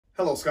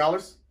Hello,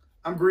 scholars.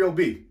 I'm Griot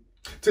B.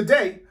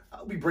 Today,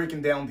 I'll be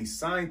breaking down the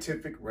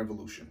scientific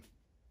revolution.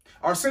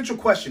 Our central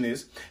question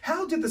is,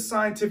 how did the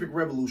scientific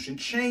revolution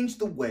change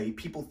the way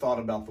people thought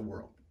about the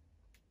world?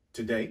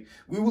 Today,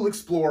 we will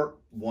explore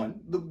 1,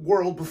 the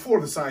world before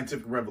the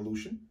scientific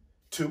revolution,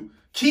 2,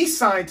 key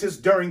scientists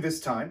during this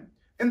time,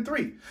 and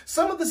 3,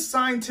 some of the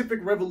scientific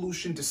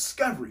revolution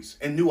discoveries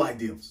and new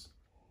ideals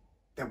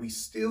that we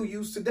still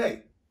use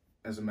today,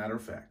 as a matter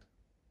of fact.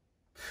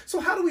 So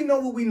how do we know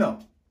what we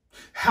know?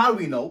 How do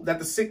we know that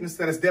the sickness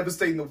that is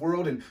devastating the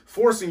world and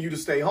forcing you to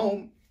stay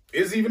home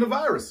is even a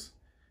virus?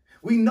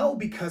 We know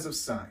because of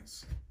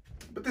science,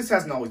 but this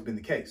hasn't always been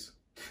the case.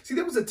 See,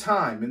 there was a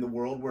time in the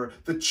world where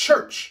the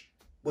church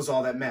was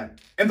all that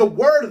mattered, and the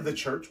word of the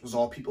church was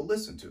all people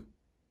listened to.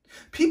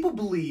 People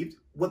believed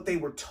what they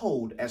were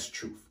told as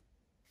truth.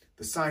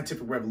 The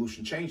scientific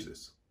revolution changed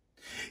this.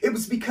 It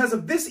was because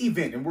of this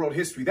event in world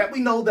history that we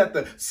know that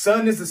the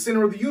sun is the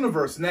center of the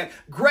universe and that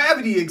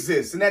gravity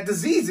exists and that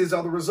diseases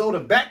are the result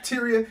of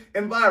bacteria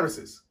and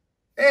viruses,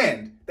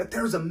 and that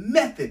there's a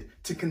method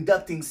to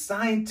conducting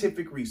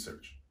scientific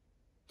research.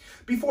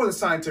 Before the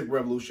scientific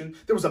revolution,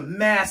 there was a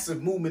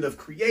massive movement of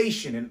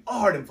creation and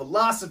art and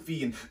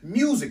philosophy and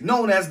music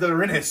known as the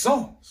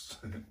Renaissance.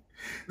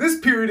 This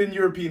period in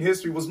European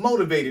history was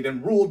motivated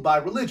and ruled by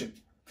religion.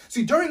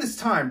 See, during this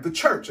time, the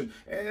church,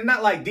 and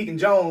not like Deacon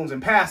Jones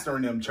and Pastor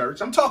in them church,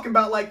 I'm talking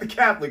about like the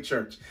Catholic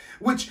Church,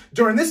 which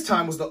during this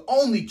time was the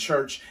only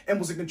church and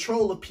was in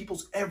control of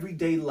people's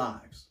everyday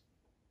lives.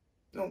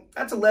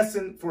 That's a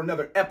lesson for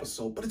another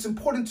episode, but it's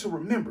important to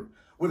remember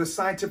where the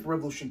scientific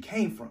revolution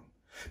came from,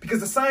 because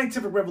the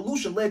scientific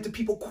revolution led to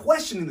people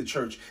questioning the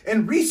church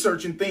and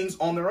researching things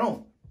on their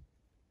own.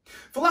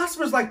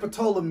 Philosophers like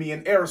Ptolemy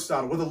and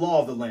Aristotle were the law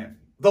of the land.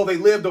 Though they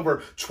lived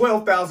over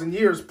 12,000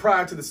 years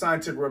prior to the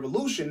scientific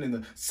revolution in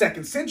the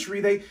 2nd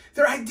century,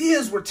 their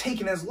ideas were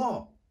taken as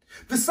law.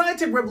 The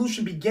scientific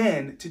revolution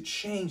began to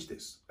change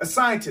this. A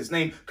scientist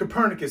named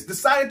Copernicus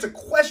decided to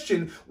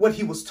question what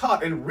he was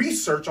taught and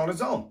research on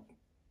his own.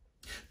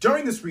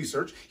 During this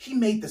research, he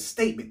made the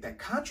statement that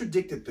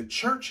contradicted the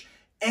church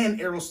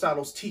and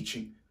Aristotle's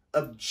teaching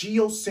of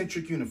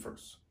geocentric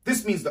universe.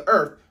 This means the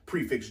earth,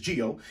 prefix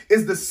geo,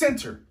 is the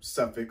center,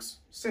 suffix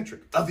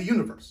centric, of the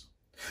universe.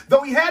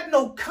 Though he had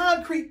no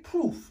concrete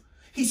proof,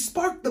 he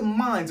sparked the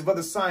minds of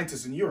other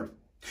scientists in Europe.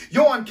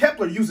 Johann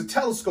Keppler used a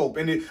telescope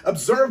and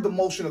observed the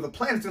motion of the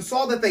planets and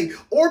saw that they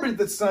orbited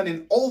the sun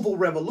in oval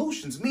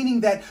revolutions,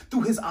 meaning that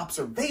through his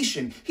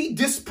observation, he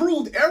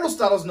disproved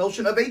Aristotle's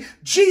notion of a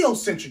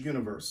geocentric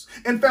universe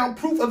and found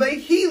proof of a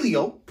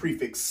helio,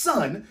 prefix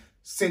sun,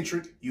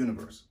 centric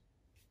universe.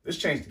 This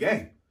changed the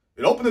game.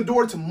 It opened the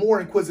door to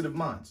more inquisitive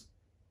minds.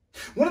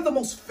 One of the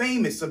most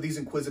famous of these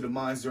inquisitive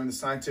minds during the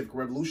scientific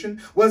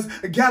revolution was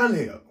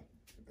Galileo.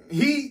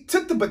 He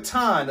took the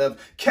baton of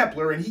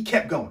Kepler and he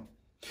kept going.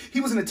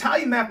 He was an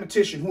Italian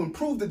mathematician who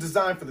improved the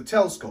design for the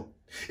telescope.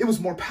 It was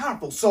more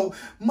powerful, so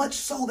much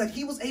so that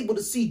he was able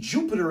to see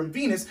Jupiter and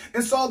Venus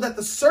and saw that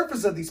the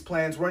surface of these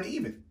planets were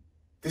uneven.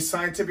 This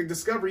scientific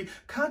discovery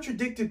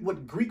contradicted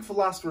what Greek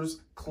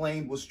philosophers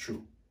claimed was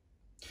true.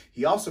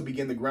 He also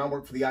began the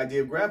groundwork for the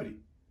idea of gravity.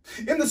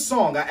 In the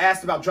song, I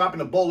asked about dropping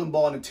a bowling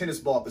ball and a tennis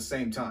ball at the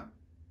same time.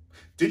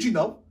 Did you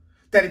know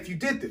that if you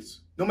did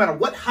this, no matter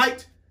what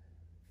height,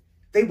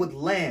 they would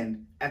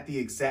land at the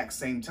exact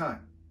same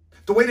time?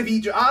 The weight of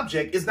each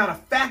object is not a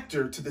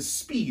factor to the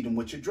speed in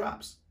which it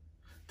drops.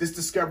 This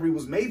discovery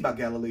was made by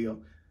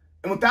Galileo,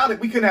 and without it,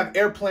 we couldn't have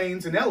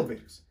airplanes and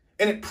elevators.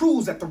 And it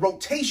proves that the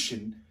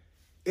rotation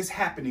is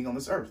happening on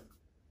this earth.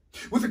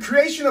 With the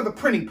creation of the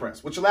printing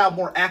press, which allowed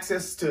more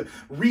access to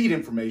read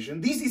information,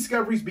 these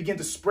discoveries began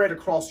to spread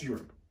across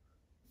Europe.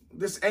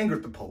 This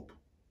angered the Pope,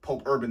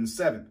 Pope Urban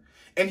VII,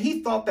 and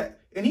he thought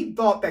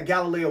that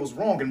Galileo was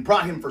wrong and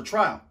brought him for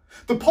trial.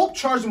 The Pope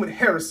charged him with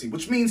heresy,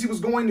 which means he was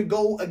going to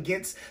go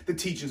against the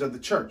teachings of the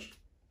church.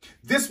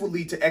 This would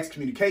lead to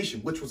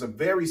excommunication, which was a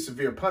very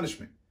severe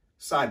punishment.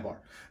 Sidebar.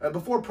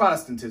 Before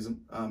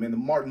Protestantism and the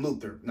Martin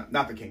Luther,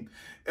 not the king,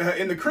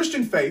 in the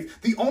Christian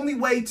faith, the only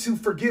way to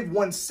forgive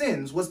one's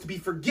sins was to be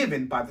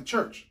forgiven by the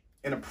church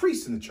and a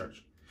priest in the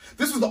church.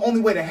 This was the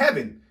only way to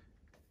heaven.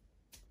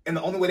 And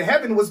the only way to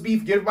heaven was to be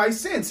forgiven by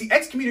sins. See,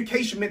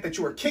 excommunication meant that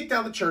you were kicked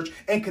out of the church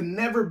and could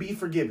never be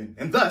forgiven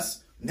and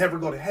thus never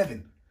go to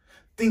heaven.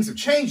 Things have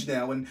changed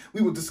now, and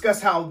we will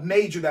discuss how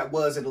major that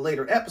was in a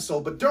later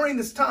episode. But during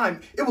this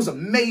time, it was a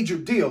major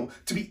deal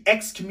to be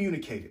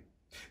excommunicated.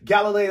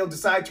 Galileo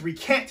decided to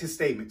recant his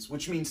statements,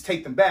 which means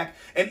take them back,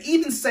 and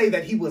even say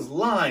that he was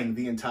lying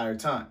the entire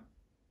time.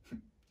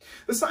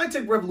 The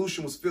scientific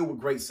revolution was filled with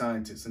great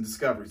scientists and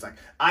discoveries, like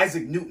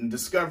Isaac Newton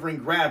discovering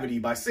gravity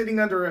by sitting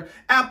under an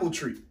apple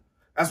tree,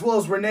 as well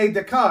as Rene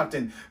Descartes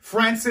and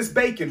Francis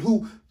Bacon,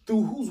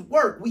 through whose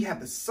work we have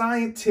the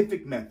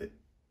scientific method,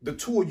 the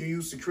tool you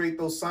use to create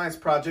those science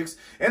projects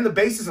and the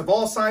basis of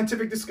all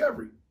scientific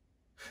discovery.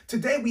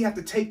 Today, we have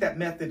to take that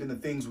method in the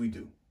things we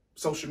do.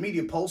 Social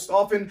media posts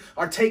often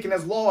are taken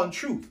as law and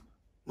truth,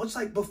 much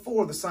like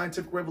before the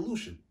scientific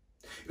revolution.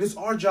 It is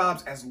our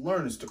jobs as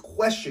learners to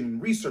question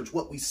and research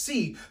what we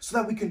see so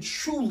that we can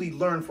truly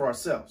learn for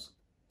ourselves.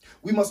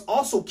 We must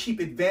also keep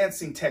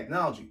advancing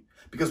technology,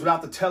 because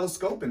without the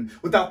telescope and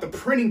without the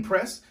printing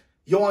press,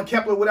 Johann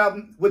Keppler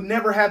would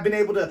never have been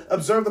able to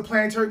observe the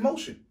planetary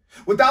motion.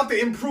 Without the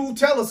improved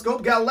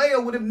telescope,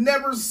 Galileo would have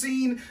never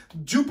seen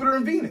Jupiter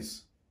and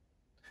Venus.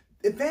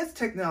 Advanced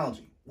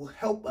technology will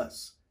help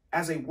us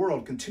as a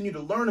world continue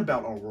to learn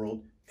about our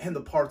world and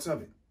the parts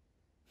of it.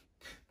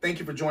 Thank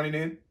you for joining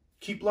in.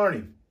 Keep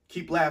learning,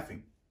 keep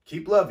laughing,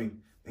 keep loving,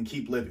 and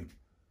keep living.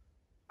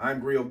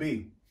 I'm Griot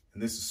B,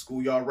 and this is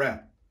Schoolyard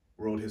Rap,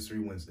 World History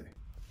Wednesday.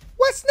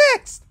 What's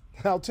next?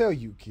 I'll tell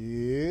you,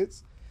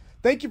 kids.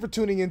 Thank you for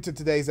tuning into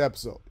today's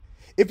episode.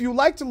 If you'd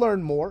like to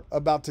learn more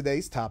about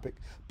today's topic,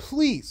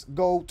 please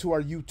go to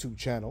our YouTube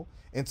channel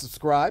and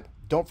subscribe.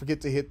 Don't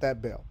forget to hit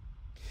that bell.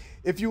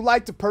 If you'd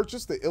like to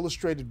purchase the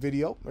illustrated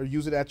video or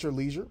use it at your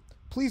leisure,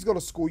 please go to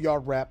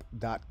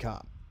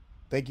schoolyardrap.com.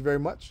 Thank you very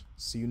much.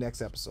 See you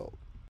next episode.